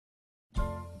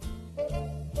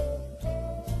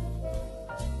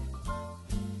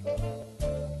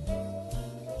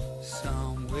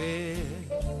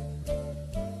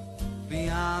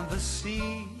the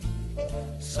sea,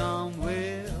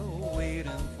 somewhere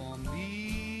waiting for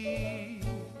me.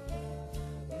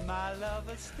 My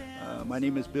lover stands. My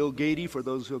name is Bill Gady, for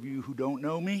those of you who don't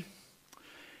know me.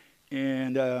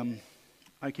 And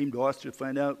I came to Austria to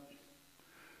find out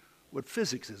what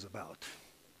physics is about.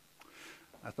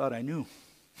 I thought I knew.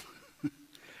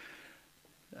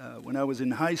 When I was in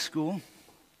high school,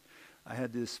 I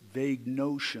had this vague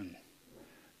notion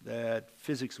that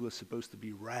physics was supposed to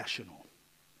be rational.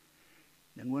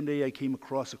 And one day I came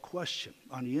across a question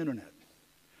on the internet.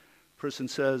 A person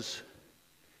says,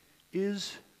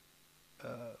 is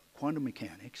quantum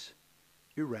mechanics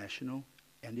irrational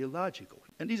and illogical?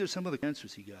 And these are some of the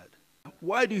answers he got.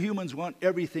 Why do humans want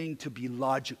everything to be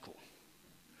logical?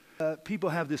 People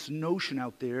have this notion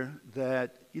out there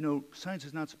that, science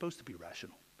is not supposed to be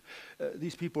rational.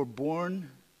 These people are born,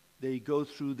 they go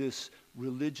through this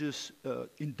religious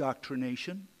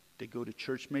indoctrination. They go to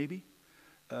church maybe.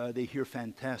 They hear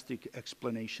fantastic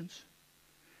explanations.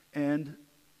 And,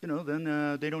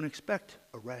 then they don't expect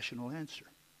a rational answer.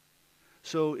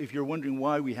 So if you're wondering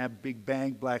why we have Big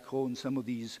Bang, black hole, and some of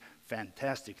these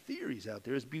fantastic theories out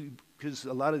there, it's because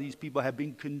a lot of these people have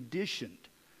been conditioned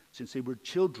since they were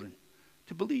children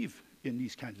to believe in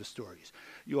these kinds of stories.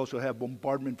 You also have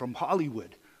bombardment from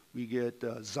Hollywood. We get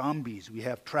zombies. We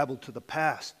have travel to the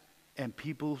past. And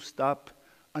people stop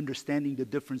understanding the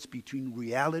difference between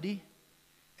reality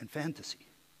and fantasy.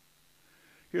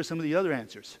 Here are some of the other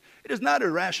answers. It is not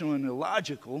irrational and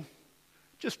illogical,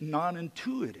 just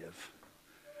non-intuitive.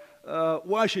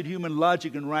 Why should human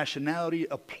logic and rationality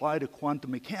apply to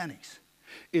quantum mechanics?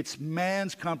 It's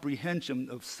man's comprehension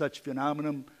of such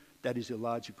phenomenon that is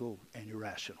illogical and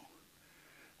irrational.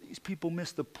 These people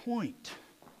miss the point.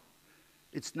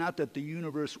 It's not that the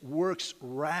universe works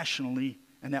rationally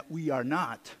and that we are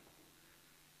not.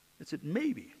 It's that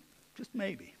maybe, just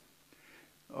maybe,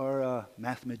 our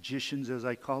mathematicians, as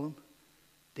I call them,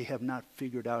 they have not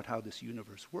figured out how this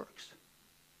universe works.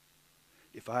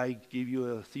 If I give you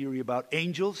a theory about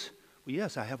angels, well,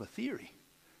 yes, I have a theory.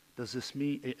 Does this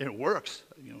mean it works?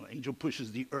 Angel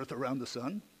pushes the earth around the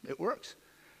sun. It works.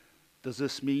 Does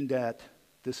this mean that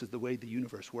this is the way the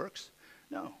universe works?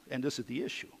 No, and this is the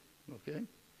issue, okay?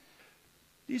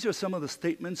 These are some of the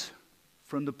statements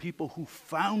from the people who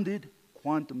founded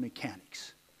quantum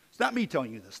mechanics. It's not me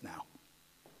telling you this now.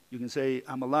 You can say,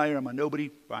 I'm a liar, I'm a nobody,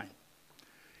 fine.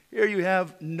 Here you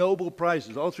have Nobel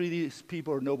Prizes. All three of these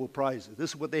people are Nobel Prizes.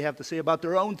 This is what they have to say about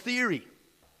their own theory.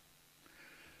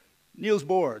 Niels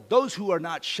Bohr, those who are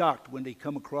not shocked when they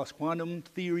come across quantum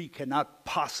theory cannot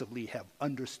possibly have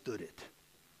understood it.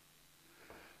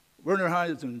 Werner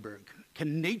Heisenberg,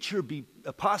 can nature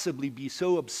possibly be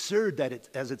so absurd that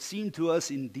as it seemed to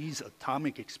us in these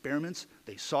atomic experiments,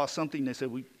 they saw something, they said,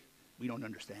 we don't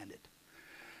understand it.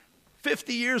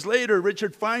 50 years later,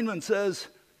 Richard Feynman says,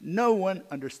 no one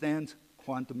understands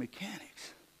quantum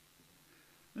mechanics.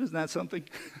 Isn't that something?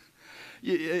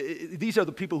 These are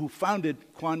the people who founded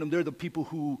quantum. They're the people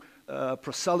who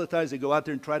proselytize. They go out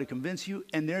there and try to convince you,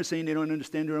 and they're saying they don't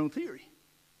understand their own theory.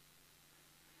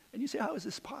 And you say, how is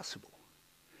this possible?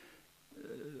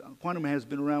 Quantum has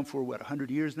been around for,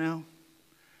 100 years now?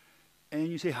 And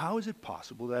you say, how is it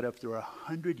possible that after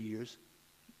 100 years,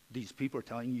 these people are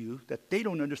telling you that they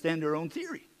don't understand their own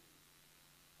theory?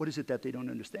 What is it that they don't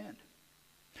understand?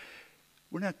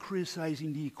 We're not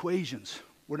criticizing the equations.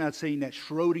 We're not saying that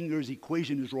Schrodinger's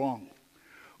equation is wrong.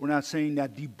 We're not saying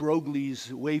that de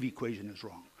Broglie's wave equation is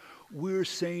wrong. We're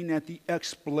saying that the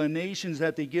explanations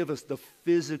that they give us, the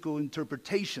physical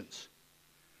interpretations,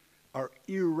 are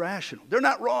irrational. They're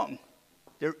not wrong.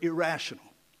 They're irrational.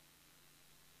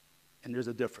 And there's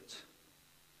a difference.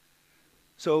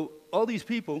 So all these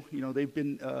people,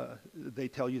 they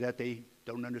tell you that they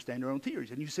don't understand their own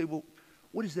theories. And you say, well,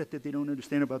 what is that they don't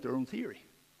understand about their own theory?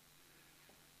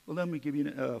 Well, let me give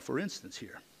you, for instance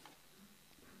here.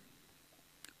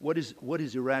 What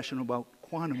is irrational about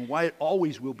quantum? Why it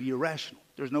always will be irrational?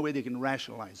 There's no way they can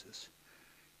rationalize this.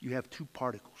 You have two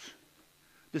particles.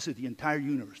 This is the entire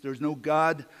universe. There's no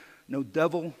God, no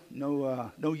devil,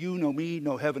 no you, no me,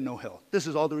 no heaven, no hell. This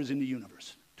is all there is in the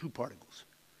universe. Two particles.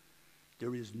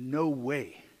 There is no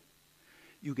way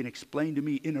you can explain to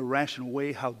me in a rational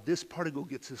way how this particle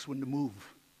gets this one to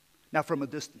move. Not from a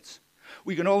distance.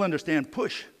 We can all understand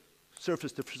push,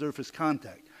 surface-to-surface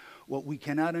contact. What we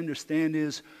cannot understand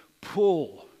is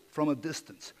pull from a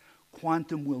distance.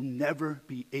 Quantum will never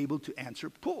be able to answer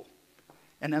pull.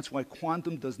 And that's why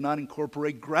quantum does not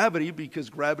incorporate gravity, because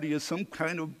gravity is some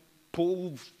kind of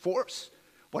pull force,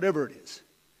 whatever it is.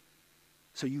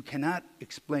 So you cannot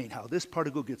explain how this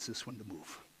particle gets this one to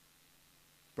move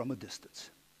from a distance.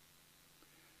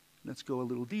 Let's go a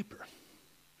little deeper.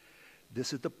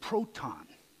 This is the proton.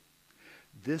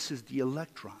 This is the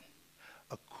electron.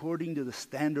 According to the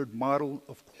standard model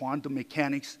of quantum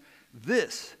mechanics,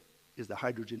 this is the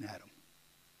hydrogen atom,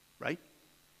 right?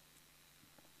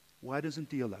 Why doesn't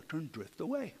the electron drift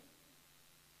away?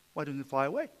 Why doesn't it fly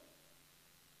away?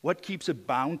 What keeps it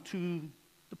bound to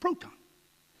the proton?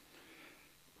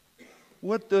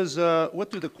 What do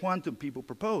the quantum people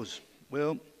propose?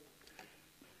 Well,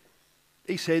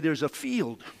 they say there's a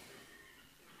field.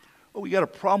 Oh, we got a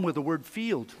problem with the word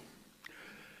field.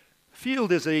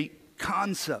 Field is a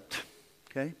concept,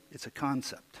 okay? It's a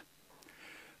concept.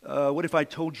 What if I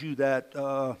told you that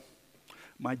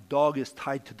my dog is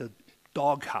tied to the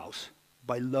doghouse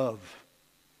by love?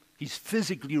 He's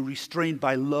physically restrained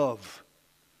by love.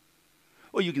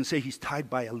 Or you can say he's tied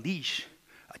by a leash,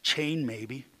 a chain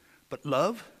maybe, but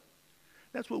love?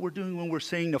 That's what we're doing when we're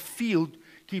saying the field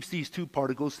keeps these two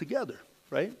particles together,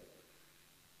 right?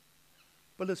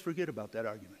 But let's forget about that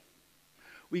argument.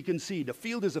 We can see the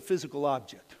field is a physical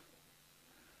object.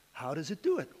 How does it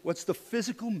do it? What's the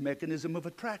physical mechanism of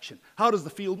attraction? How does the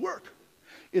field work?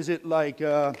 Is it like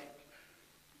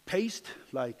paste,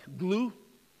 like glue?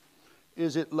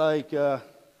 Is it like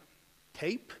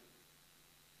tape?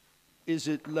 Is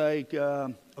it like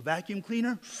a vacuum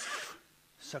cleaner?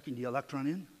 Sucking the electron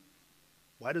in?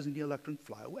 Why doesn't the electron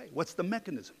fly away? What's the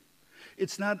mechanism?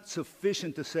 It's not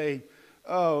sufficient to say,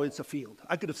 oh, it's a field.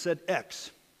 I could have said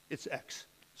X. It's X.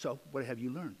 So what have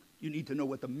you learned? You need to know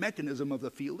what the mechanism of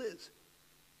the field is.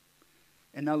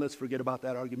 And now let's forget about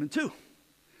that argument too.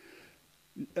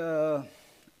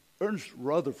 Ernst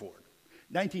Rutherford,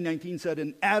 1919, said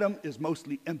an atom is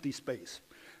mostly empty space.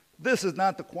 This is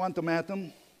not the quantum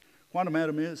atom. Quantum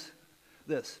atom is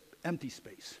this, empty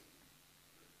space.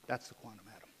 That's the quantum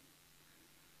atom.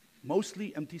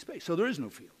 Mostly empty space. So there is no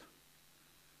field.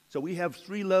 So we have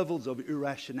three levels of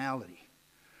irrationality.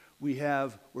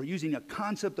 We're using a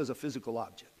concept as a physical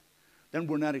object. Then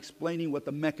we're not explaining what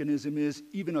the mechanism is,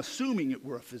 even assuming it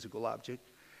were a physical object.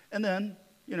 And then,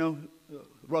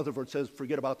 Rutherford says,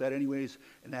 forget about that anyways,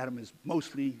 an atom is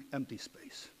mostly empty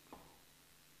space.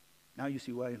 Now you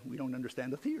see why we don't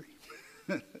understand the theory.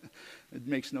 It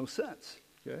makes no sense,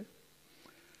 okay?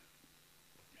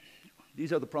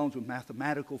 These are the problems with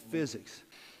mathematical physics.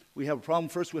 We have a problem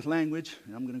first with language,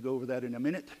 and I'm going to go over that in a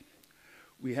minute.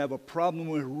 We have a problem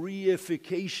with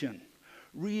reification.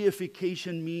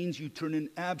 Reification means you turn an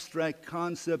abstract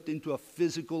concept into a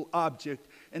physical object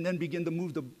and then begin to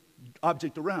move the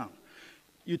object around.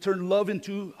 You turn love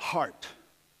into heart.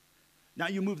 Now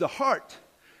you move the heart.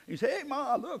 And you say, hey,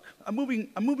 Ma, look, I'm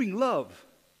moving love.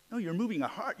 No, you're moving a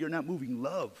heart. You're not moving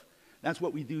love. That's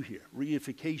what we do here,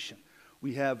 reification.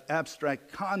 We have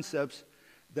abstract concepts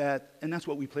and that's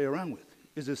what we play around with.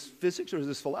 Is this physics or is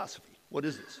this philosophy? What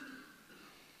is this?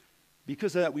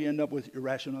 Because of that, we end up with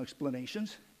irrational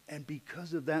explanations. And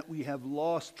because of that, we have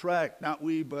lost track, not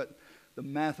we, but the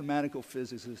mathematical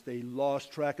physicists, they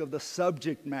lost track of the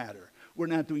subject matter. We're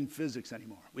not doing physics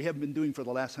anymore. We haven't been doing for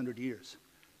the last 100 years.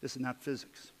 This is not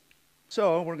physics.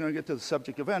 So we're going to get to the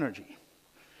subject of energy.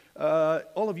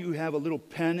 All of you have a little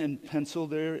pen and pencil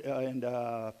there and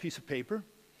a piece of paper.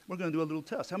 We're going to do a little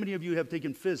test. How many of you have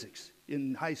taken physics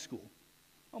in high school?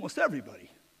 Almost everybody.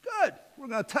 Good. We're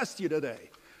going to test you today.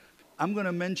 I'm going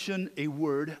to mention a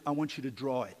word. I want you to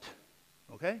draw it.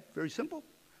 Okay? Very simple.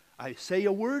 I say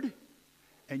a word,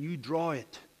 and you draw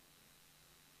it.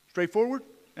 Straightforward?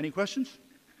 Any questions?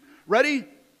 Ready?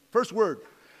 First word.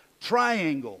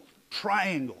 Triangle.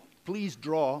 Triangle. Please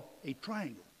draw a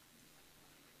triangle.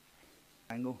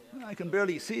 I can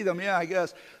barely see them. Yeah, I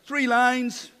guess. 3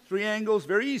 lines, 3 angles.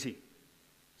 Very easy.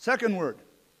 Second word.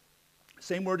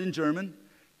 Same word in German.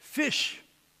 Fish.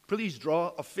 Please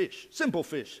draw a fish. Simple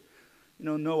fish.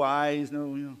 No eyes,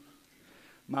 no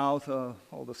mouth,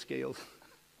 all the scales.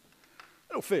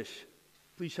 Little fish.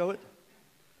 Please show it.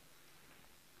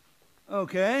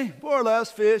 Okay, more or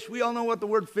less fish. We all know what the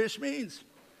word fish means.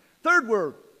 Third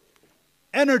word,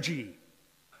 energy.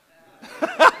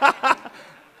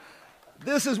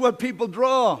 This is what people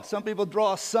draw. Some people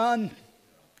draw a sun.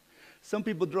 Some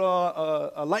people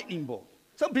draw a lightning bolt.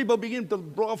 Some people begin to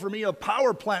draw for me a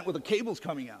power plant with the cables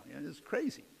coming out. It's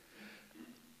crazy.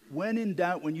 When in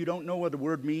doubt, when you don't know what the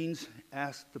word means,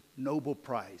 ask the Nobel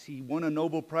Prize. He won a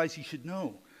Nobel Prize, he should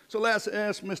know. So let's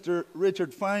ask Mr.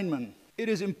 Richard Feynman. It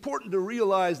is important to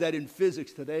realize that in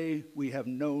physics today, we have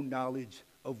no knowledge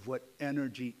of what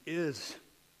energy is.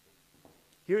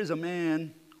 Here's a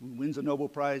man who wins a Nobel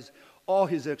Prize. All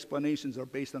his explanations are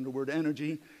based on the word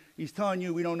energy. He's telling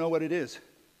you we don't know what it is.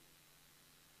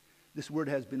 This word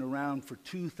has been around for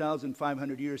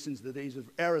 2,500 years, since the days of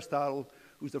Aristotle,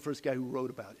 who's the first guy who wrote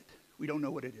about it. We don't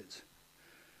know what it is.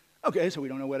 Okay, so we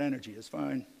don't know what energy is,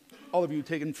 fine. All of you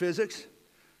taken physics,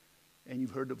 and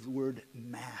you've heard of the word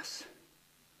mass.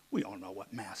 We all know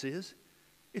what mass is.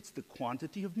 It's the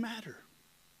quantity of matter.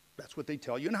 That's what they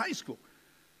tell you in high school.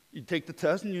 You take the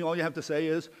test, and all you have to say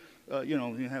is,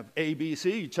 you have A, B,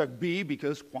 C, you check B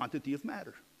because quantity of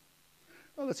matter.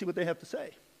 Well, let's see what they have to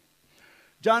say.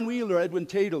 John Wheeler, Edwin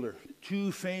Taylor,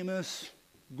 two famous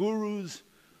gurus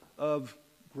of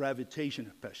gravitation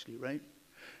especially, right?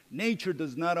 Nature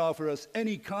does not offer us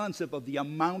any concept of the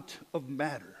amount of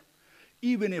matter.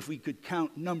 Even if we could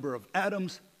count number of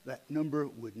atoms, that number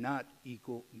would not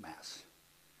equal mass.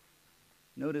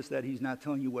 Notice that he's not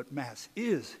telling you what mass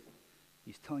is.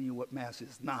 He's telling you what mass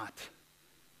is not.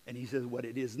 And he says what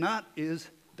it is not is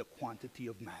the quantity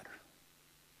of matter.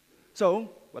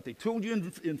 So, what they told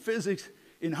you in physics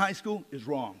in high school is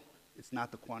wrong. It's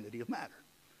not the quantity of matter.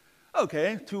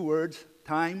 Okay, two words,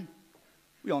 time.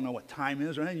 We all know what time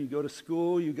is, right? You go to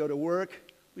school, you go to work.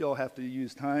 We all have to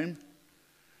use time.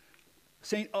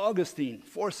 St. Augustine,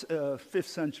 5th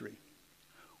century.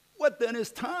 What then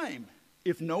is time?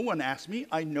 If no one asks me,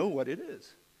 I know what it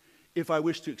is. If I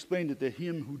wish to explain it to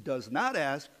him who does not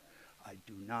ask, I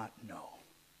do not know.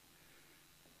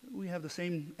 We have the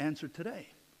same answer today.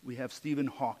 We have Stephen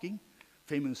Hawking,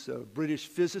 famous British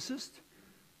physicist,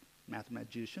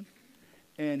 mathematician,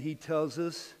 and he tells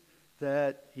us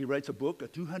that he writes a book, a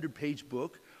 200-page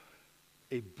book,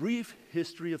 A Brief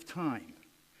History of Time.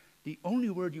 The only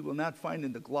word you will not find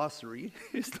in the glossary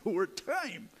is the word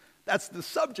time. That's the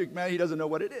subject, man. He doesn't know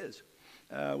what it is.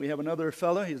 We have another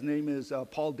fellow. His name is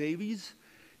Paul Davies.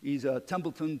 He's a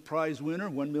Templeton Prize winner,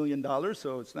 $1 million,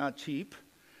 so it's not cheap.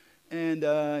 And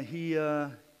he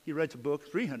writes a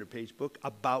book, 300-page book,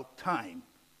 about time.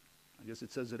 I guess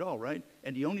it says it all, right?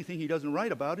 And the only thing he doesn't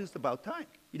write about is about time.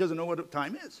 He doesn't know what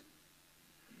time is.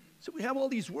 So we have all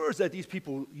these words that these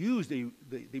people use. They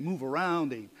move around,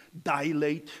 they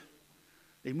dilate,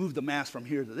 they move the mass from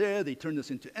here to there, they turn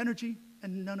this into energy,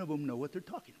 and none of them know what they're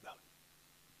talking about.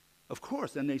 Of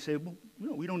course, then they say, well,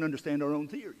 we don't understand our own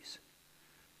theories.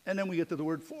 And then we get to the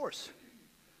word force.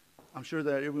 I'm sure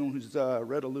that everyone who's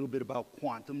read a little bit about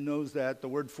quantum knows that the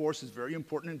word force is very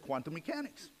important in quantum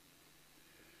mechanics.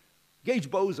 Gauge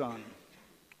boson,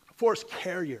 force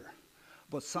carrier,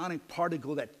 bosonic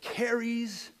particle that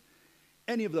carries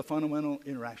any of the fundamental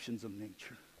interactions of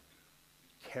nature.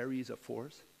 Carries a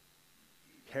force,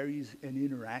 carries an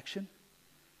interaction.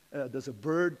 Does a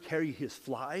bird carry his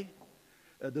fly?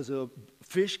 Does a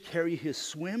fish carry his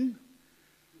swim?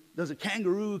 Does a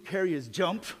kangaroo carry his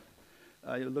jump?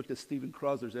 I looked at Stephen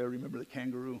Crosler's there. I remember the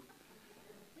kangaroo.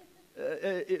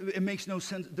 It makes no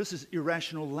sense. This is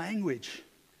irrational language.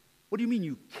 What do you mean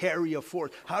you carry a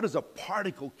force? How does a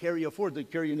particle carry a force? Does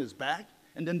it carry in his back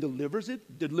and then delivers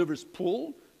it? Delivers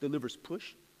pull? Delivers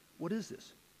push? What is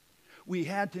this? We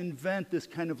had to invent this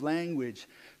kind of language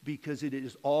because it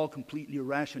is all completely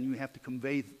irrational. You have to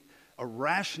convey a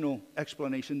rational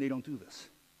explanation. They don't do this.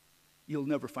 You'll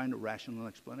never find a rational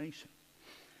explanation.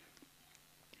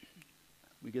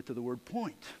 We get to the word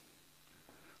point.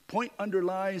 Point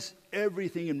underlies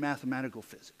everything in mathematical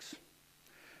physics.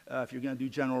 If you're going to do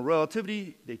general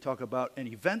relativity, they talk about an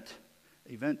event.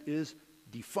 Event is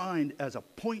defined as a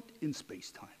point in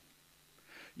space-time.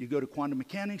 You go to quantum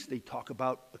mechanics, they talk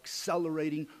about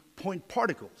accelerating point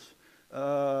particles.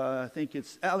 I think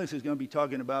Alex is going to be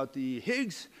talking about the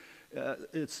Higgs.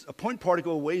 It's a point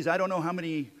particle weighs, I don't know how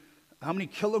many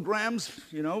kilograms,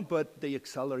 but they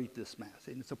accelerate this mass,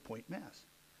 and it's a point mass.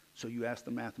 So you ask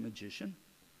the mathematician,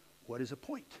 what is a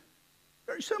point?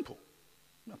 Very simple.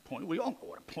 A point, we all know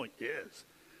what a point is.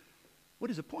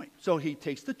 What is a point? So he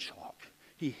takes the chalk,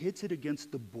 he hits it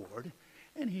against the board,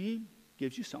 and he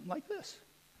gives you something like this.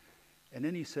 And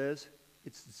then he says,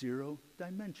 it's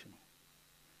zero-dimensional.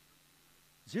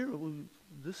 Zero,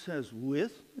 this says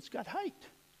width, it's got height.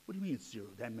 What do you mean it's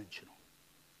zero-dimensional?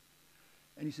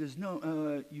 And he says,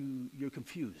 no, you're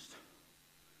confused.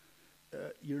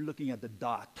 You're looking at the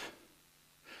dot.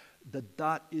 The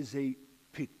dot is a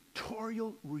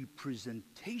pictorial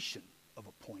representation of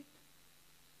a point.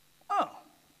 Oh,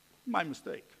 my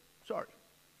mistake. Sorry.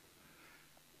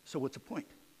 So what's a point?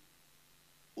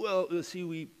 Well, see,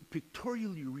 we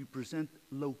pictorially represent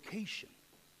location.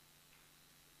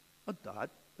 A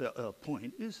dot, a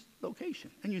point is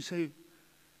location. And you say,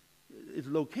 it's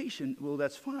location, well,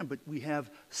 that's fine, but we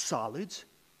have solids,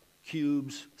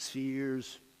 cubes,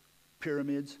 spheres,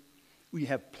 pyramids. We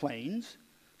have planes,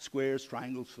 squares,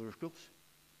 triangles, circles,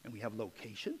 and we have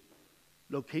location.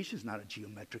 Location is not a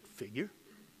geometric figure.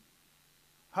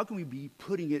 How can we be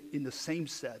putting it in the same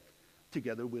set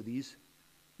together with these,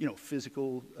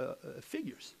 physical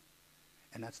figures.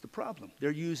 And that's the problem.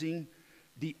 They're using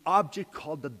the object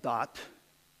called the dot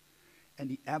and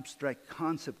the abstract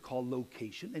concept called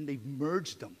location, and they've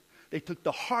merged them. They took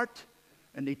the heart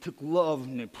and they took love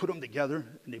and they put them together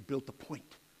and they built a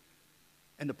point.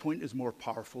 And the point is more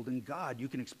powerful than God. You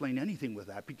can explain anything with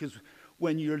that, because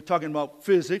when you're talking about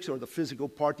physics or the physical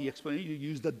part, the explanation, you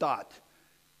use the dot.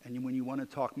 And when you want to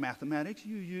talk mathematics,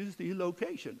 you use the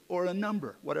location or a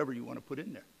number, whatever you want to put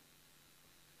in there.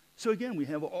 So again, we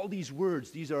have all these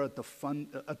words. These are at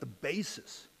the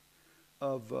basis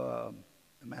of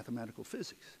mathematical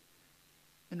physics.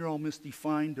 And they're all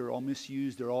misdefined, they're all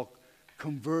misused, they're all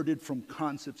converted from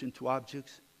concepts into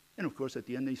objects. And of course, at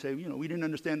the end, they say, we didn't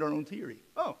understand our own theory.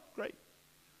 Oh, great.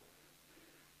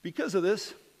 Because of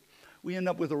this, we end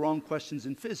up with the wrong questions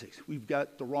in physics. We've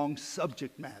got the wrong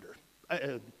subject matter.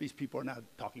 These people are not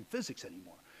talking physics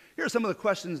anymore. Here are some of the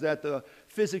questions that the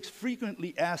physics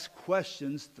frequently asked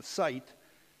questions to cite.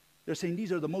 They're saying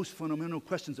these are the most fundamental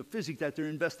questions of physics that they're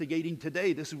investigating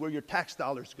today. This is where your tax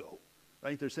dollars go,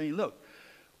 right? They're saying, look,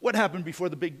 what happened before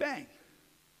the Big Bang?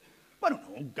 I don't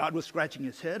know. God was scratching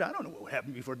his head. I don't know what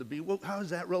happened before the Big Bang. Well, how is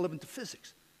that relevant to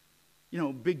physics?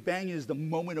 Big Bang is the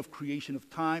moment of creation of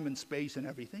time and space and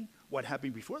everything. What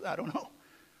happened before that? I don't know.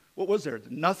 What was there?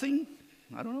 Nothing?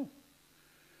 I don't know.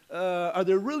 Are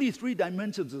there really 3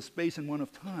 dimensions of space and 1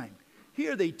 of time?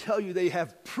 Here they tell you they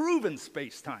have proven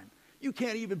space-time. You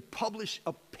can't even publish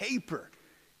a paper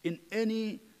in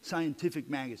any scientific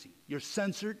magazine. You're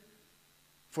censored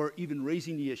for even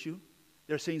raising the issue.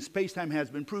 They're saying space-time has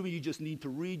been proven. You just need to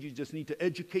read. You just need to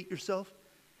educate yourself.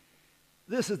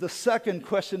 This is the second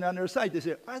question on their side. They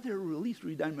say, are there really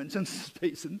 3 dimensions of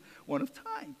space and 1 of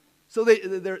time? So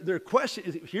their question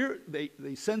is, here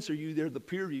they censor you. They're the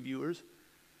peer reviewers.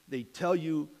 They tell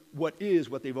you what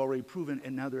they've already proven,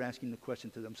 and now they're asking the question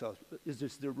to themselves, is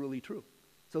this really true?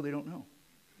 So they don't know.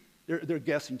 They're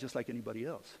guessing just like anybody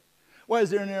else. Why is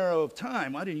there an arrow of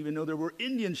time? I didn't even know there were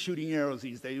Indians shooting arrows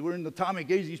these days. We're in the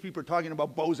atomic age. These people are talking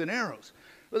about bows and arrows.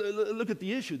 Look at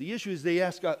the issue. The issue is they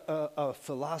ask a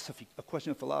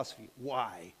question of philosophy.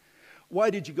 Why? Why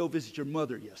did you go visit your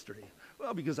mother yesterday?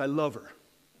 Well, because I love her.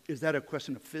 Is that a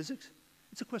question of physics?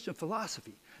 It's a question of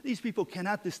philosophy. These people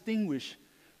cannot distinguish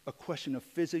a question of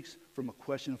physics from a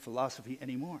question of philosophy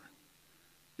anymore.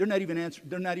 They're not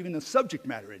even the subject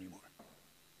matter anymore.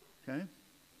 Okay?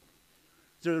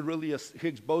 Is there really a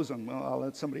Higgs boson? Well, I'll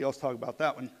let somebody else talk about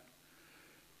that one.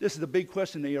 This is the big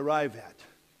question they arrive at.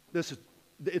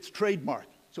 It's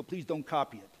trademarked, so please don't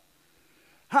copy it.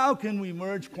 How can we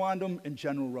merge quantum and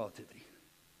general relativity?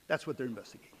 That's what they're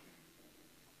investigating.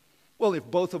 Well, if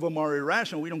both of them are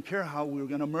irrational, we don't care how we're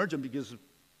going to merge them because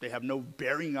they have no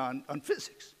bearing on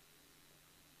physics.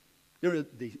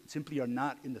 They simply are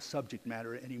not in the subject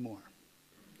matter anymore.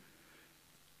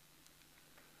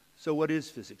 So what is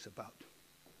physics about?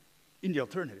 In the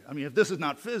alternative, if this is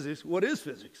not physics, what is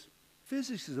physics?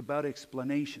 Physics is about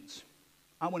explanations.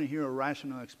 I want to hear a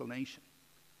rational explanation.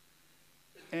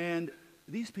 And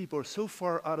these people are so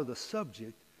far out of the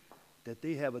subject that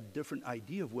they have a different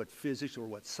idea of what physics or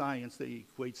what science, they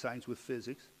equate science with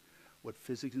physics, what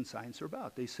physics and science are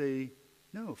about. They say,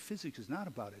 no, physics is not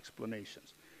about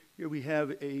explanations. Here we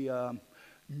have a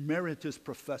emeritus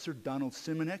professor, Donald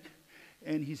Simonek,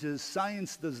 and he says,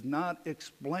 science does not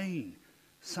explain,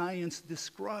 science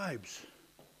describes.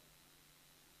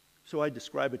 So I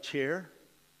describe a chair,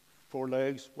 4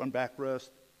 legs, 1 backrest,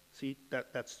 seat,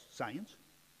 that's science.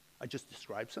 I just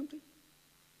described something.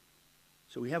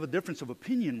 So we have a difference of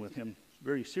opinion with him,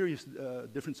 very serious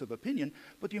difference of opinion.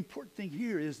 But the important thing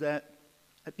here is that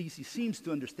at least he seems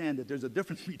to understand that there's a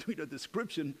difference between a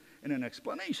description and an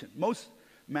explanation. Most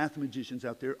mathematicians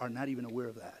out there are not even aware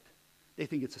of that. They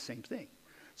think it's the same thing.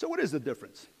 So what is the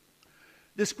difference?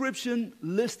 Description,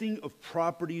 listing of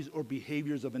properties or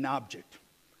behaviors of an object.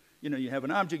 You have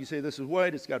an object, you say this is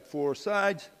white, it's got 4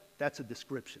 sides. That's a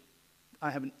description. I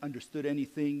haven't understood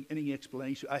anything, any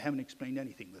explanation. I haven't explained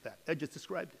anything with that. I just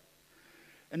described it.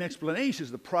 An explanation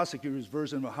is the prosecutor's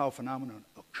version of how a phenomenon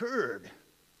occurred.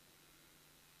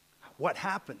 What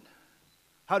happened?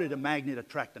 How did a magnet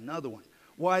attract another one?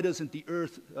 Why doesn't the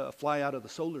Earth fly out of the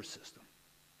solar system?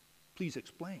 Please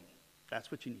explain.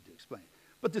 That's what you need to explain.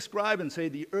 But describe and say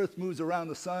the Earth moves around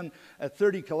the sun at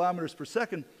 30 kilometers per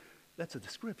second, that's a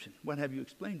description. What have you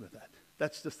explained with that?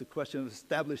 That's just a question of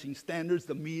establishing standards,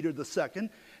 the meter, the second,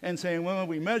 and saying, well,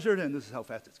 we measured and this is how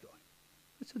fast it's going.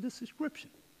 It's a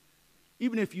description.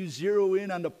 Even if you zero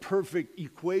in on the perfect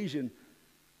equation,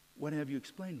 what have you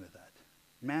explained with that?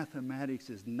 Mathematics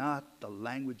is not the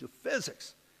language of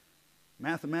physics.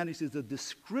 Mathematics is a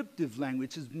descriptive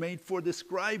language. It's made for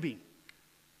describing.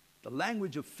 The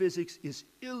language of physics is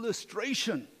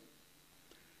illustration.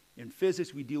 In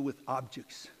physics, we deal with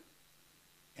objects.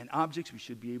 And objects we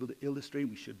should be able to illustrate,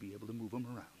 we should be able to move them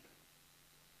around.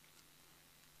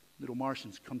 Little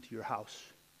Martians come to your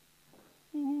house.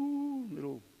 Ooh,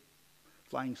 little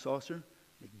flying saucer.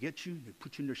 They get you, they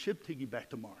put you in their ship, take you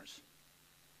back to Mars.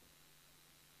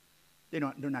 They're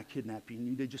not kidnapping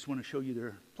you, they just want to show you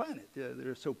their planet.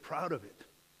 They're so proud of it.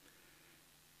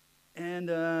 And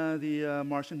the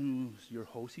Martian, who's your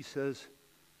host, he says,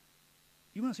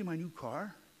 "You want to see my new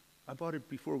car? I bought it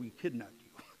before we kidnapped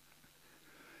you."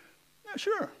 "Yeah,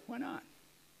 sure, why not?"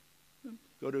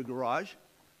 Go to a garage,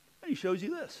 and he shows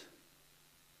you this.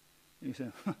 And you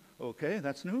say, "Okay,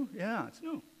 that's new? Yeah, it's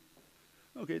new.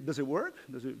 Okay, does it work?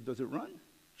 Does it run?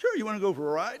 Sure, you want to go for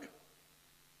a ride?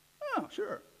 Oh,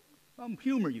 sure. I'll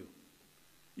humor you.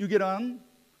 You get on,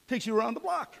 takes you around the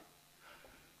block.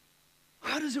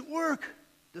 How does it work?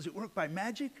 Does it work by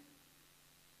magic?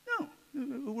 No,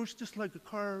 it works just like a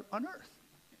car on Earth.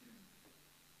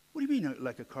 What do you mean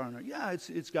like a car on Earth? Yeah,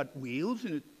 it's got wheels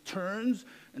and it turns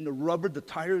and the rubber, the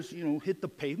tires, hit the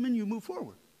pavement, you move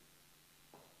forward.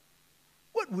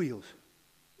 What wheels?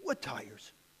 What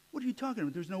tires? What are you talking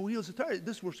about? There's no wheels or tires.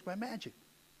 This works by magic.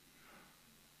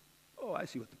 Oh, I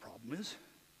see what the problem is.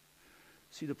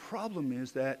 See, the problem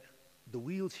is that the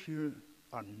wheels here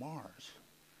on Mars,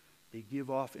 they give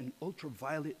off an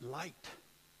ultraviolet light.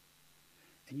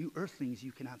 And you earthlings,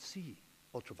 you cannot see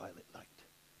ultraviolet light.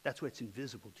 That's why it's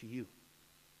invisible to you.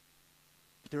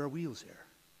 But there are wheels there.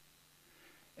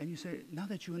 And you say, now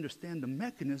that you understand the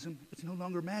mechanism, it's no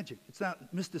longer magic. It's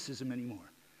not mysticism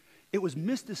anymore. It was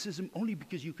mysticism only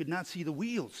because you could not see the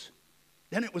wheels.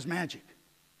 Then it was magic.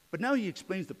 But now he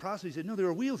explains the process. He said, no, there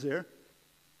are wheels there.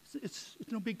 It's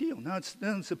no big deal. Now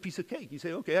it's a piece of cake. You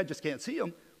say, okay, I just can't see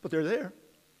them, but they're there.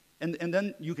 And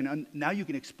then now you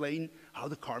can explain how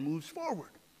the car moves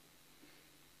forward.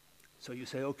 So you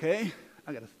say, okay,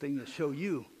 I got a thing to show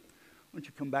you. Why don't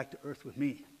you come back to Earth with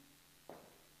me?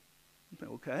 You say,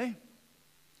 okay,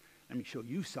 let me show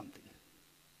you something.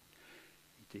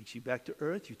 He takes you back to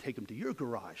Earth. You take him to your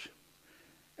garage,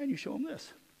 and you show him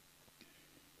this.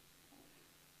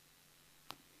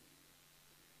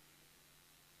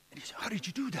 And he says, how did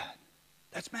you do that?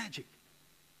 That's magic.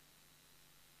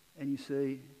 And you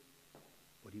say,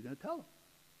 what are you going to tell him?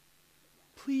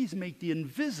 Please make the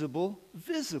invisible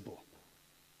visible.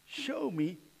 Show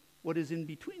me what is in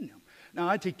between them. Now,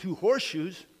 I take two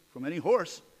horseshoes from any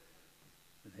horse,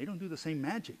 and they don't do the same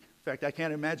magic. In fact, I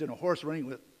can't imagine a horse running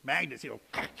with magnets,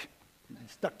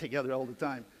 stuck together all the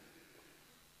time.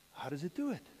 How does it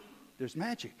do it? There's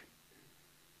magic.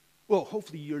 Well,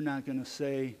 hopefully you're not going to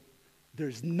say,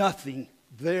 there's nothing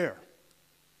there.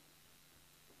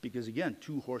 Because again,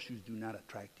 two horseshoes do not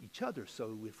attract each other.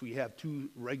 So if we have two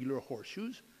regular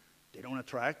horseshoes, they don't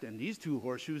attract, and these two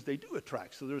horseshoes, they do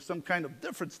attract. So there's some kind of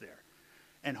difference there.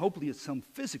 And hopefully it's some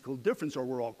physical difference, or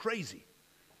we're all crazy.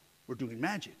 We're doing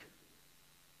magic.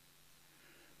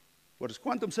 What does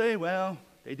quantum say? Well,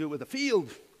 they do it with a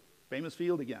field, famous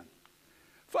field again.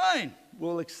 Fine,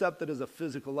 we'll accept it as a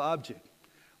physical object.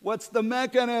 What's the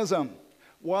mechanism?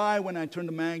 Why, when I turn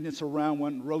the magnets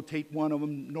around, rotate one of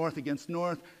them north against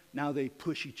north, now they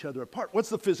push each other apart? What's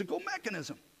the physical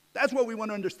mechanism? That's what we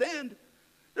want to understand.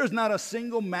 There's not a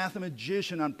single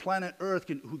mathematician on planet Earth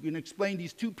who can explain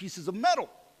these two pieces of metal.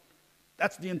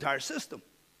 That's the entire system.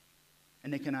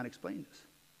 And they cannot explain this.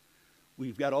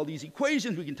 We've got all these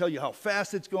equations. We can tell you how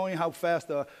fast it's going, how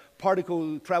fast a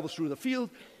particle travels through the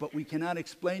field, but we cannot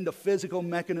explain the physical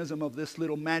mechanism of this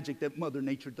little magic that Mother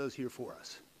Nature does here for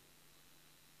us.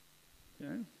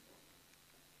 Okay?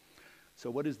 So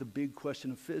what is the big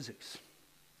question of physics?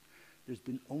 There's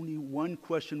been only one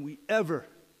question we ever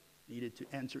needed to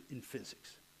answer in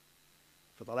physics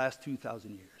for the last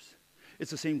 2,000 years. It's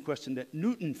the same question that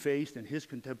Newton faced and his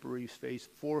contemporaries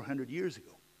faced 400 years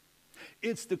ago.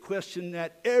 It's the question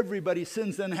that everybody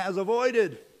since then has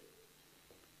avoided.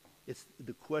 It's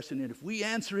the question that if we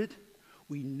answer it,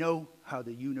 we know how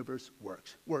the universe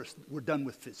works. We're done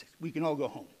with physics. We can all go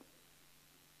home.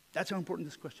 That's how important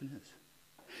this question is.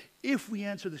 If we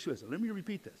answer this question, let me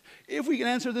repeat this. If we can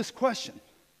answer this question,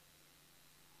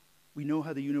 we know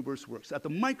how the universe works. At the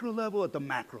micro level, at the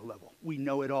macro level. We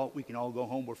know it all. We can all go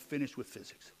home. We're finished with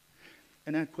physics.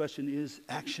 And that question is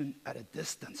action at a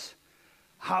distance.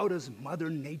 How does Mother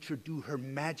Nature do her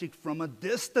magic from a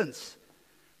distance?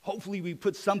 Hopefully we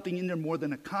put something in there more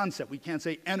than a concept. We can't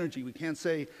say energy. We can't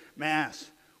say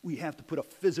mass. We have to put a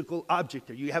physical object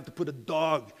there. You have to put a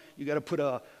dog. You got to put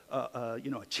a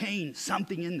chain,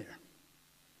 something in there.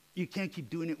 You can't keep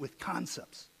doing it with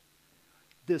concepts.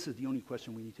 This is the only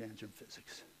question we need to answer in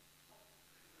physics.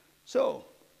 So,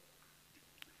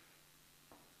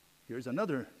 here's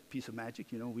another piece of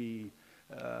magic. You know,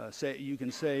 you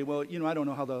can say, well, you know, I don't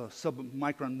know how the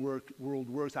submicron world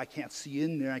works. I can't see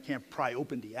in there. I can't pry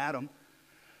open the atom.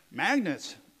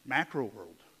 Magnets, macro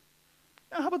world.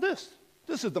 Now, how about this?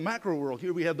 This is the macro world.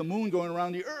 Here we have the moon going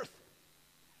around the earth.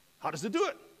 How does it do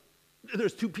it?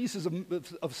 There's two pieces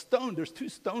of stone. There's two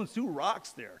stones, two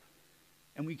rocks there.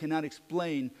 And we cannot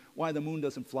explain why the moon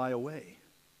doesn't fly away.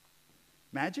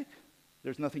 Magic?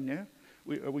 There's nothing there.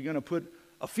 Are we going to put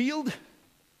a field?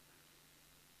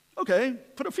 Okay,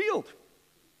 put a field.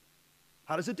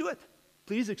 How does it do it?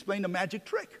 Please explain the magic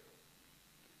trick.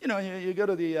 You know, you go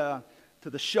to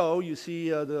the show, you see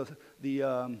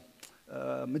the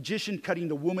magician cutting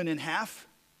the woman in half.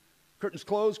 Curtains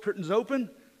closed, curtains open,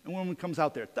 and a woman comes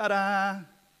out there. Ta-da!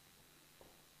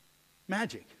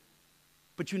 Magic.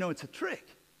 But you know it's a trick.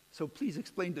 So please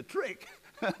explain the trick.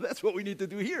 That's what we need to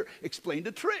do here. Explain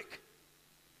the trick.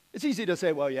 It's easy to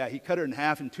say, well, yeah, he cut her in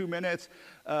half in 2 minutes.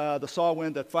 The saw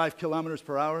went at 5 kilometers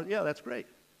per hour. Yeah, that's great.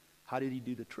 How did he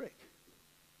do the trick?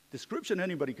 Description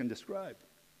anybody can describe.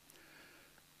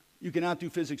 You cannot do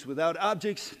physics without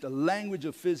objects. The language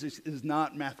of physics is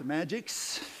not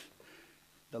mathematics.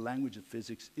 The language of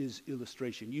physics is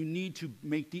illustration. You need to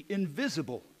make the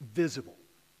invisible visible.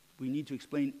 We need to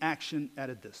explain action at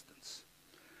a distance.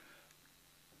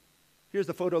 Here's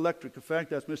the photoelectric effect.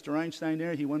 That's Mr. Einstein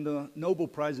there. He won the Nobel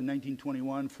Prize in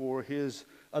 1921 for his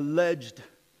alleged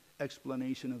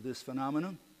explanation of this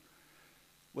phenomenon.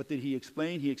 What did he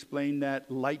explain? He explained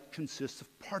that light consists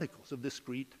of particles, of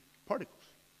discrete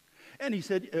particles. And he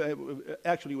said,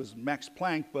 actually it was Max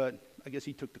Planck, but I guess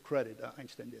he took the credit,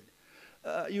 Einstein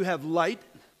did. You have light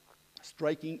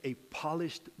striking a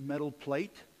polished metal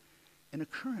plate, and a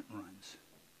current runs.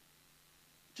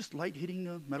 Just light hitting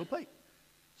the metal plate.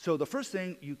 So the first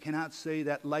thing, you cannot say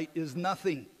that light is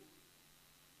nothing.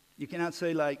 You cannot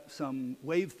say, like some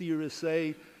wave theorists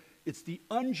say, it's the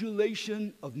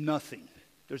undulation of nothing.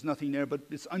 There's nothing there, but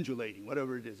it's undulating,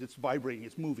 whatever it is. It's vibrating,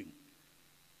 it's moving.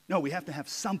 No, we have to have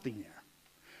something there.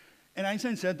 And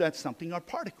Einstein said that something are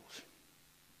particles.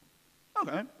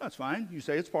 Okay, that's fine. You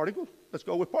say it's particles. Let's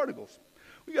go with particles.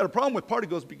 We got a problem with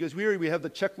particles because here we have the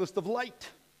checklist of light.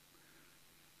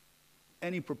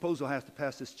 Any proposal has to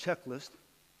pass this checklist,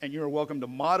 and you're welcome to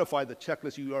modify the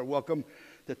checklist. You are welcome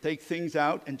to take things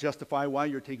out and justify why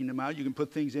you're taking them out. You can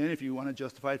put things in if you want to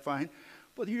justify it, fine.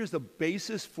 But here's the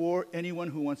basis for anyone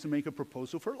who wants to make a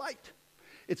proposal for light.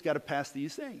 It's got to pass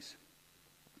these things.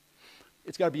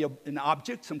 It's got to be an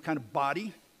object, some kind of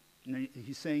body. And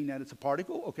he's saying that it's a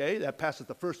particle. Okay, that passes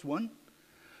the first one.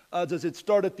 Does it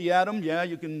start at the atom? Yeah,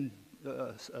 you can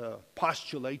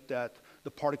postulate that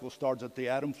the particle starts at the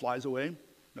atom, flies away,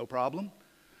 no problem.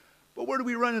 But where do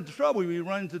we run into trouble? We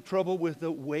run into trouble with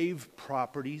the wave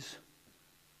properties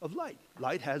of light.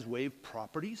 Light has wave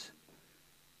properties,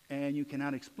 and you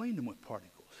cannot explain them with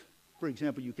particles. For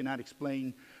example, you cannot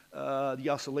explain the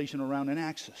oscillation around an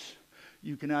axis.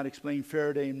 You cannot explain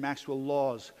Faraday and Maxwell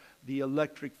laws. The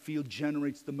electric field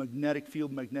generates the magnetic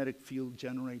field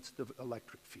generates the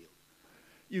electric field.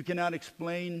 You cannot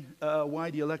explain why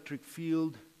the electric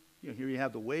field, here you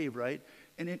have the wave, right?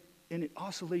 And it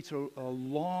oscillates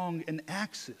along an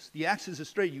axis. The axis is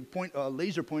straight. You point a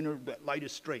laser pointer, that light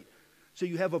is straight. So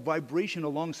you have a vibration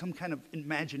along some kind of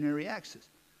imaginary axis.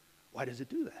 Why does it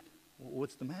do that?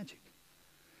 What's the magic?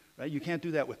 Right? You can't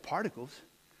do that with particles.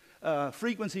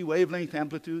 Frequency, wavelength,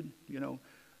 amplitude,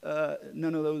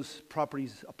 none of those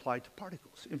properties apply to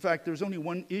particles. In fact, there's only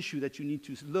one issue that you need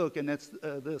to look, and that's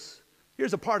this.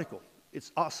 Here's a particle.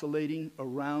 It's oscillating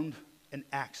around an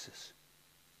axis.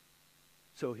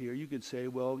 So here you could say,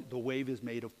 well, the wave is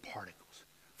made of particles.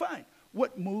 Fine.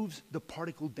 What moves the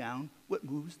particle down? What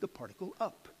moves the particle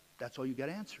up? That's all you got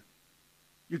to answer.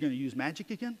 You're going to use magic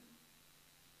again?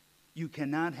 You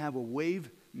cannot have a wave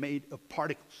made of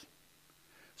particles.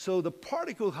 So the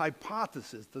particle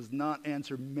hypothesis does not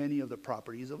answer many of the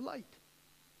properties of light.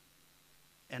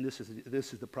 And this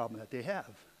is the problem that they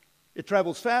have. It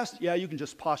travels fast. Yeah, you can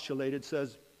just postulate. It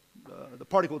says the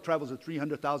particle travels at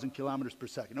 300,000 kilometers per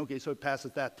second. Okay, so it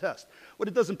passes that test. What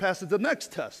it doesn't pass is the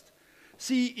next test.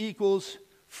 C equals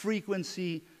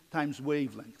frequency times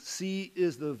wavelength. C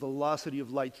is the velocity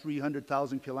of light,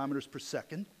 300,000 kilometers per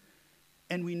second.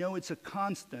 And we know it's a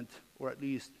constant, or at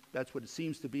least that's what it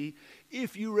seems to be.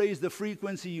 If you raise the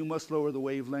frequency, you must lower the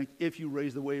wavelength. If you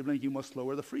raise the wavelength, you must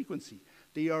lower the frequency.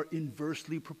 They are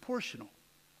inversely proportional.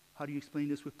 How do you explain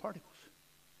this with particles?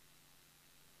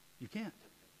 You can't.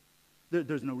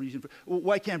 There's no reason for it. Well,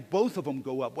 why can't both of them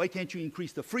go up? Why can't you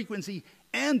increase the frequency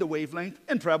and the wavelength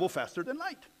and travel faster than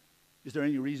light? Is there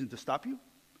any reason to stop you?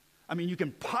 I mean, you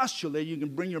can postulate, you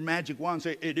can bring your magic wand and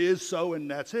say, it is so and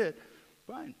that's it.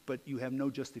 Fine, but you have no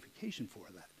justification for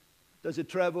that. Does it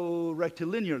travel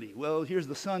rectilinearly? Well, here's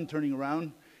the sun turning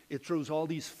around. It throws all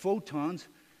these photons.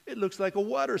 It looks like a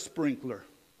water sprinkler.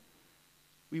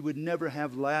 We would never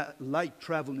have light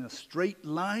travel in a straight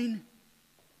line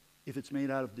if it's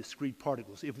made out of discrete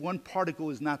particles. If one particle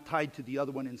is not tied to the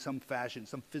other one in some fashion,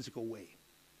 some physical way,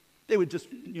 they would just,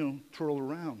 twirl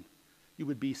around. You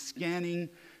would be scanning,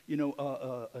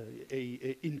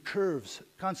 in curves,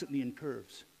 constantly in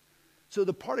curves. So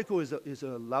the particle is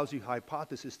a lousy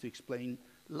hypothesis to explain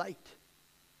light.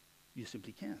 You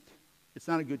simply can't. It's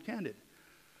not a good candidate.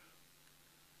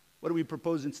 What do we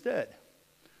propose instead?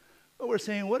 Well, we're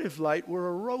saying, what if light were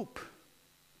a rope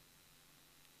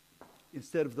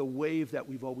instead of the wave that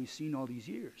we've always seen all these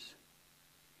years?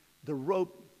 The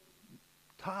rope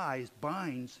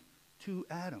binds two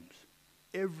atoms.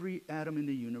 Every atom in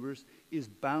the universe is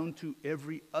bound to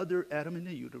every other atom in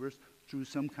the universe through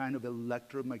some kind of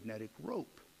electromagnetic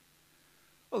rope.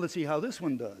 Well, let's see how this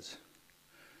one does.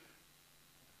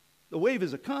 The wave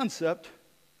is a concept.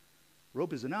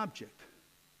 Rope is an object.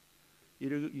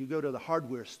 You go to the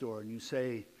hardware store and you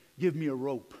say, give me a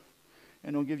rope.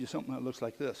 And they'll give you something that looks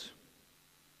like this.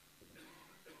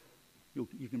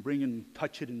 You can bring and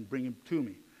touch it and bring it to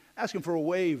me. Ask them for a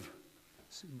wave.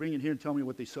 Bring it here and tell me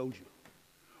what they sold you.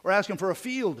 Or ask them for a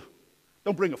field.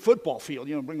 Don't bring a football field.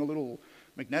 Bring a little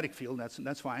magnetic field.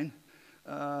 That's fine.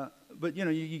 But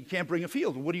you can't bring a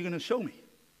field. What are you going to show me?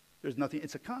 There's nothing.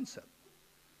 It's a concept.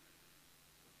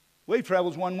 Wave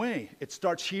travels one way. It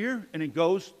starts here and it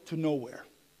goes to nowhere.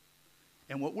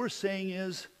 And what we're saying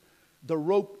is the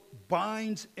rope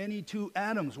binds any two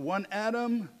atoms. One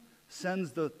atom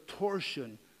sends the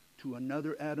torsion to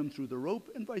another atom through the rope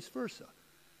and vice versa.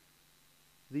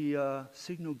 The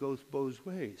signal goes both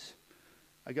ways.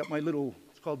 I got my little,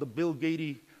 it's called the Bill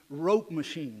Gates rope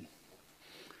machine.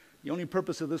 The only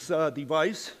purpose of this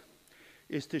device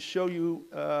is to show you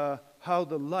how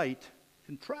the light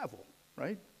can travel,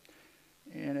 right?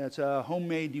 And it's a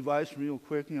homemade device, real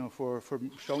quick, for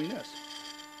showing this.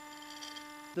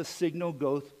 The signal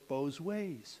goes both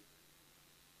ways.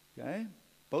 Okay?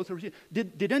 Both are received.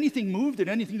 Did anything move? Did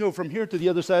anything go from here to the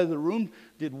other side of the room?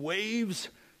 Did waves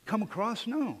come across?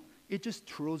 No. It just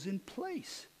twirls in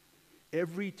place.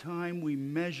 Every time we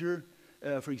measure,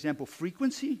 for example,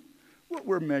 frequency, what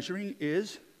we're measuring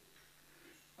is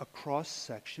a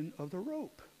cross-section of the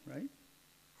rope, right?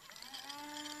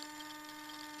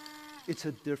 It's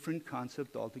a different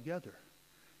concept altogether.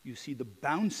 You see the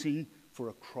bouncing for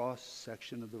a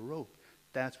cross-section of the rope.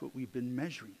 That's what we've been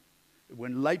measuring.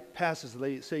 When light passes,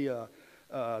 say, a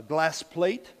glass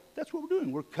plate, that's what we're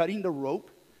doing. We're cutting the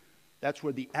rope. That's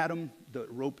where the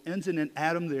rope ends in an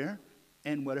atom there.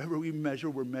 And whatever we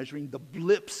measure, we're measuring the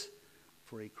blips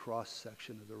for a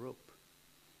cross-section of the rope.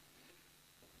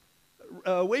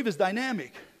 Wave is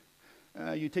dynamic.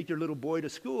 You take your little boy to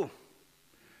school.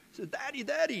 He says, Daddy,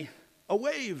 Daddy, a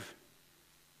wave.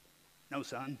 No,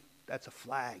 son, that's a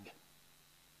flag.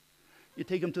 You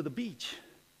take him to the beach.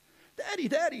 Daddy,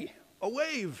 Daddy, a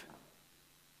wave.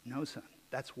 No, son,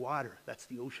 that's water. That's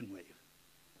the ocean wave.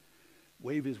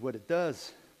 Wave is what it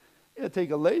does. You take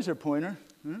a laser pointer,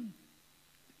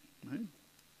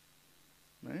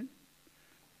 right?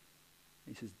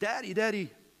 He says, Daddy, Daddy,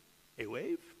 a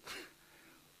wave?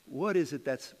 What is it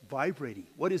that's vibrating?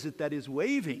 What is it that is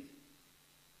waving?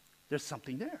 There's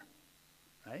something there,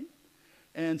 right?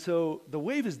 And so the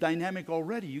wave is dynamic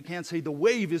already. You can't say the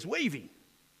wave is waving.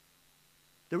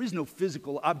 There is no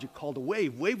physical object called a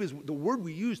wave. Wave is the word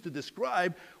we use to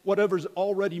describe whatever's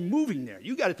already moving there.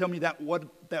 You got to tell me that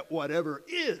whatever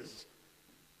is.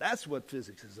 That's what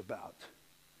physics is about.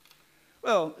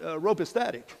 Well, rope is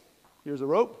static. Here's a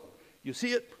rope. You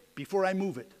see it before I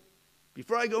move it.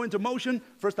 Before I go into motion,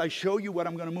 first I show you what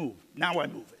I'm going to move. Now I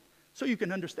move it. So you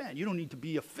can understand. You don't need to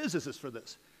be a physicist for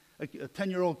this. A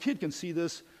 10-year-old kid can see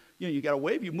this. You got a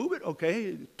wave, you move it,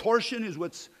 okay. Torsion is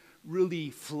what's really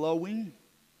flowing.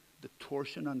 The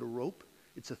torsion on the rope.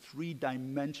 It's a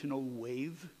three-dimensional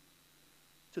wave.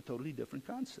 It's a totally different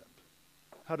concept.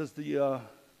 How does the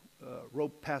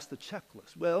rope pass the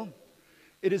checklist? Well,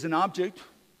 it is an object.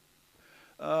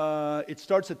 It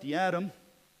starts at the atom.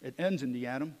 It ends in the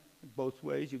atom, both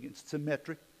ways. It's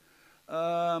symmetric.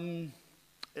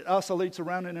 It oscillates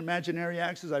around an imaginary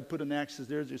axis. I put an axis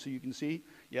there just so you can see.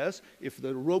 Yes, if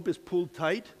the rope is pulled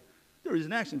tight, there is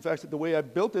an axis. In fact, the way I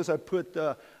built this, I put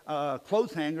a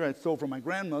clothes hanger I stole from my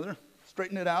grandmother,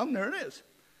 straighten it out, and there it is.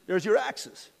 There's your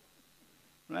axis,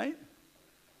 right?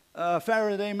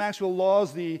 Faraday, Maxwell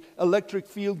laws, the electric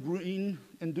field green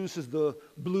induces the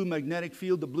blue magnetic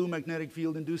field. The blue magnetic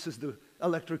field induces the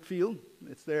electric field.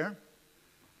 It's there.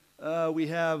 We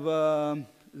have,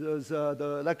 does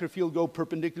the electric field go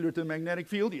perpendicular to the magnetic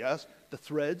field? Yes, the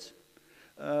threads.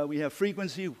 We have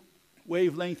frequency,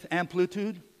 wavelength,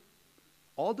 amplitude.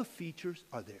 All the features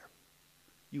are there.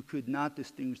 You could not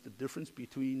distinguish the difference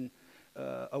between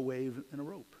a wave and a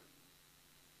rope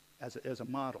as a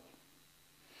model.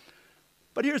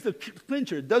 But here's the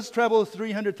clincher. It does travel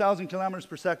 300,000 kilometers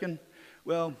per second.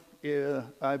 Well,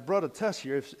 I brought a test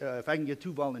here. If I can get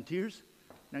 2 volunteers.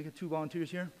 Can I get 2 volunteers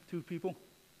here? 2 people?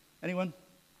 Anyone?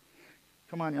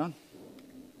 Come on, Jan.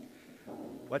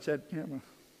 Watch that camera.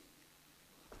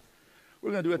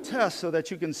 We're going to do a test so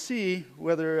that you can see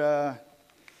whether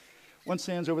one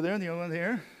stands over there and the other one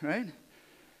here, right?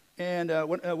 And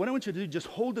what I want you to do, just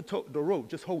hold the rope.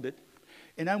 Just hold it.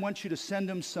 And I want you to send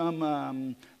them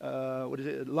some,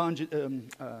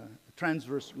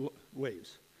 transverse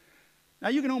waves. Now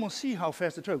you can almost see how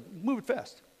fast it travels. Move it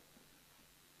fast.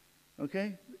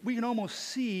 Okay? We can almost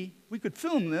see, we could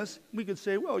film this. We could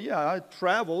say, well, yeah, it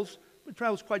travels, but it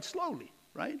travels quite slowly,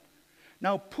 right?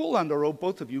 Now pull on the rope.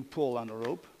 Both of you pull on the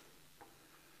rope.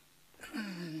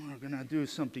 We're going to do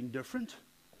something different,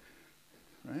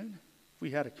 right? If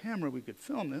we had a camera, we could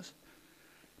film this.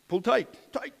 Pull tight,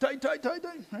 tight, tight, tight, tight,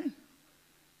 tight, right?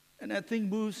 And that thing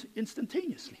moves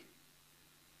instantaneously.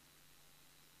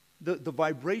 The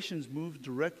vibrations move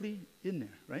directly in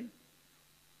there, right?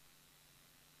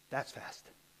 That's fast.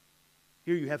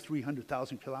 Here you have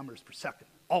 300,000 kilometers per second,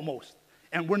 almost.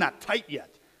 And we're not tight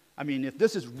yet. I mean, if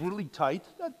this is really tight,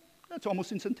 that's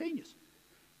almost instantaneous.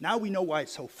 Now we know why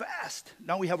it's so fast.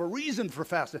 Now we have a reason for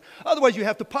fast. Otherwise, you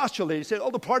have to postulate. You say, oh,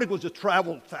 the particles just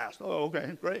travel fast. Oh,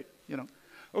 okay, great, you know.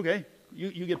 Okay,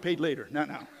 you get paid later, not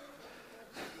now.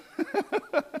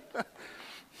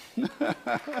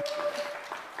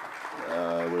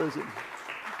 Where is it?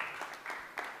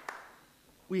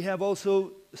 We have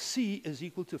also C is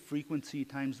equal to frequency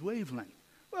times wavelength.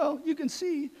 Well, you can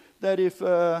see that if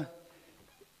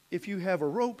you have a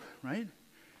rope, right,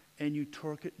 and you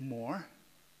torque it more,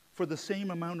 for the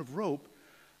same amount of rope,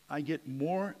 I get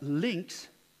more links,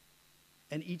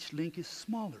 and each link is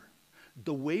smaller.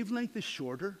 The wavelength is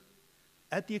shorter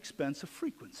at the expense of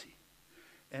frequency.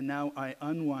 And now I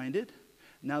unwind it.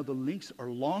 Now the links are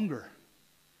longer,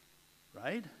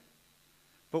 right?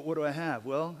 But what do I have?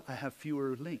 Well, I have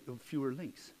fewer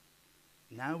links.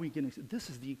 Now we can, this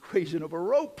is the equation of a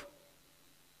rope.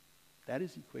 That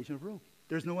is the equation of a rope.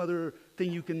 There's no other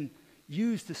thing you can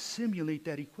use to simulate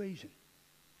that equation.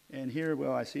 And here,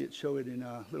 well, I see it, show it in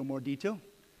a little more detail.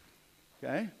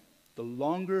 Okay? The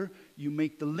longer you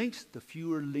make the links, the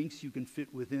fewer links you can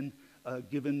fit within a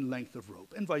given length of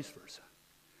rope, and vice versa.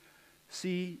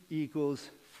 C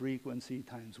equals frequency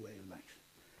times wavelength.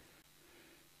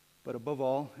 But above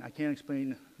all, I can't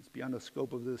explain, it's beyond the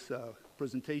scope of this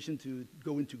presentation to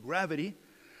go into gravity,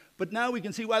 but now we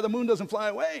can see why the moon doesn't fly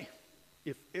away.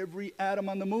 If every atom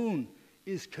on the moon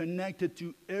is connected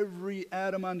to every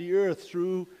atom on the earth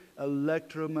through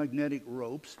electromagnetic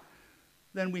ropes,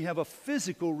 then we have a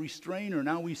physical restrainer.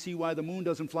 Now we see why the moon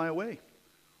doesn't fly away.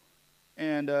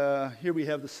 And here we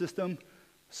have the system,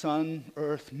 sun,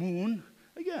 earth, moon.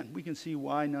 Again, we can see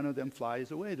why none of them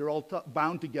flies away. They're all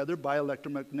bound together by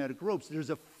electromagnetic ropes. There's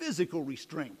a physical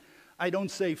restraint. I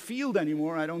don't say field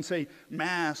anymore. I don't say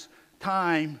mass,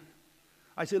 time.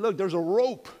 I say, look, there's a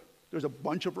rope. There's a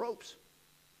bunch of ropes.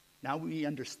 Now we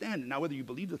understand it. Now whether you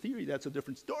believe the theory, that's a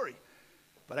different story.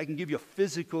 But I can give you a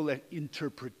physical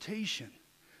interpretation,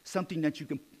 something that you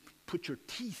can put your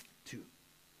teeth to,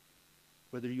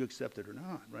 whether you accept it or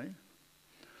not, right?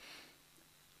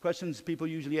 Questions people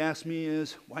usually ask me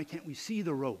is, why can't we see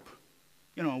the rope?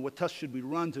 You know, what test should we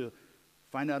run to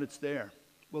find out it's there?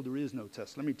 Well, there is no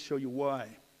test. Let me show you why.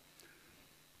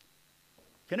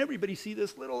 Can everybody see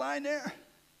this little line there?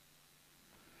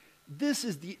 This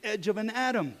is the edge of an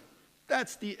atom.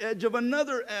 That's the edge of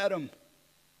another atom.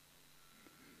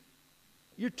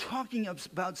 You're talking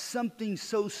about something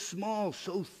so small,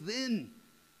 so thin.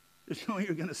 There's no way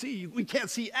you're going to see. We can't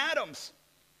see atoms.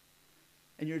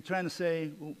 And you're trying to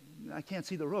say, well, I can't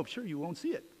see the rope. Sure, you won't see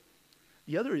it.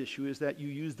 The other issue is that you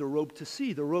use the rope to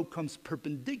see. The rope comes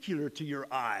perpendicular to your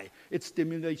eye. It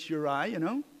stimulates your eye, you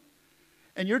know.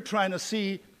 And you're trying to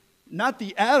see not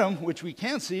the atom, which we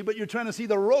can't see, but you're trying to see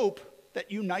the rope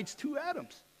that unites two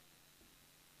atoms.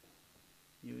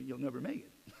 You'll never make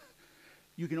it.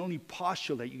 You can only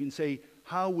postulate. You can say,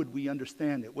 how would we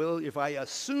understand it? Well, if I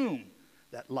assume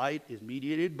that light is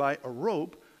mediated by a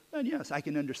rope, then yes, I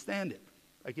can understand it.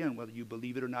 Again, whether you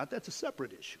believe it or not, that's a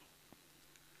separate issue.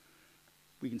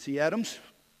 We can see atoms.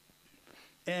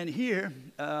 And here,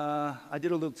 I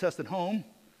did a little test at home,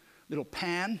 little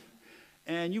pan,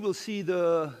 and you will see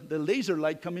the laser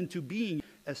light come into being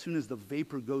as soon as the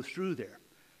vapor goes through there.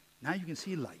 Now you can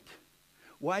see light.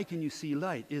 Why can you see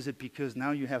light? Is it because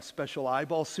now you have special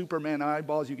eyeballs, Superman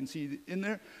eyeballs, you can see in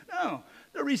there? No.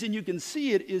 The reason you can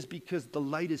see it is because the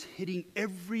light is hitting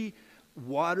every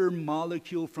water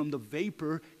molecule from the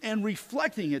vapor and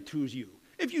reflecting it to you.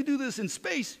 If you do this in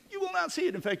space, you will not see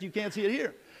it. In fact, you can't see it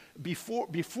here. Before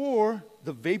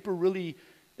the vapor really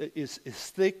is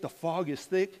thick, the fog is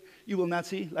thick, you will not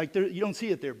see, like you don't see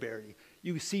it there, Barry.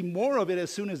 You see more of it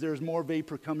as soon as there's more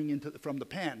vapor coming from the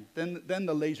pan. Then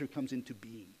the laser comes into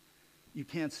being. You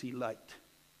can't see light.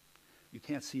 You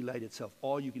can't see light itself.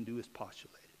 All you can do is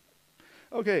postulate it.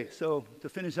 Okay, so to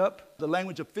finish up, the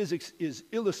language of physics is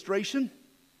illustration.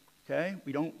 Okay,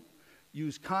 we don't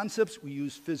use concepts, we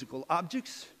use physical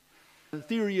objects. The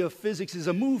theory of physics is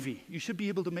a movie. You should be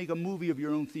able to make a movie of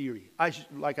your own theory,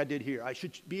 like I did here. I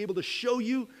should be able to show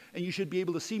you, and you should be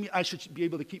able to see me. I should be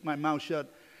able to keep my mouth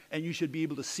shut, and you should be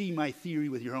able to see my theory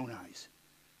with your own eyes.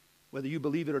 Whether you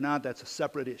believe it or not, that's a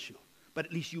separate issue. But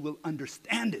at least you will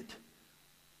understand it.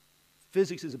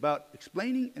 Physics is about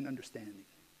explaining and understanding.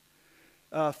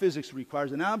 Physics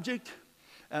requires an object.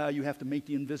 You have to make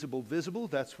the invisible visible.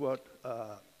 That's what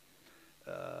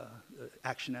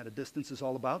action at a distance is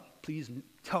all about. Please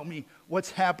tell me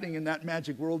what's happening in that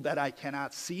magic world that I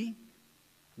cannot see.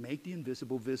 Make the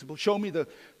invisible visible. Show me the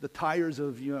tires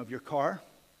of your car.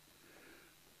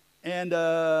 And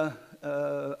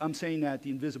I'm saying that the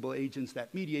invisible agents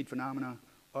that mediate phenomena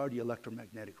are the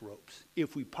electromagnetic ropes.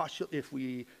 If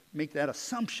we make that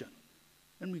assumption,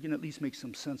 then we can at least make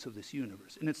some sense of this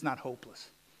universe. And it's not hopeless.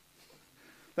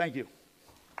 Thank you.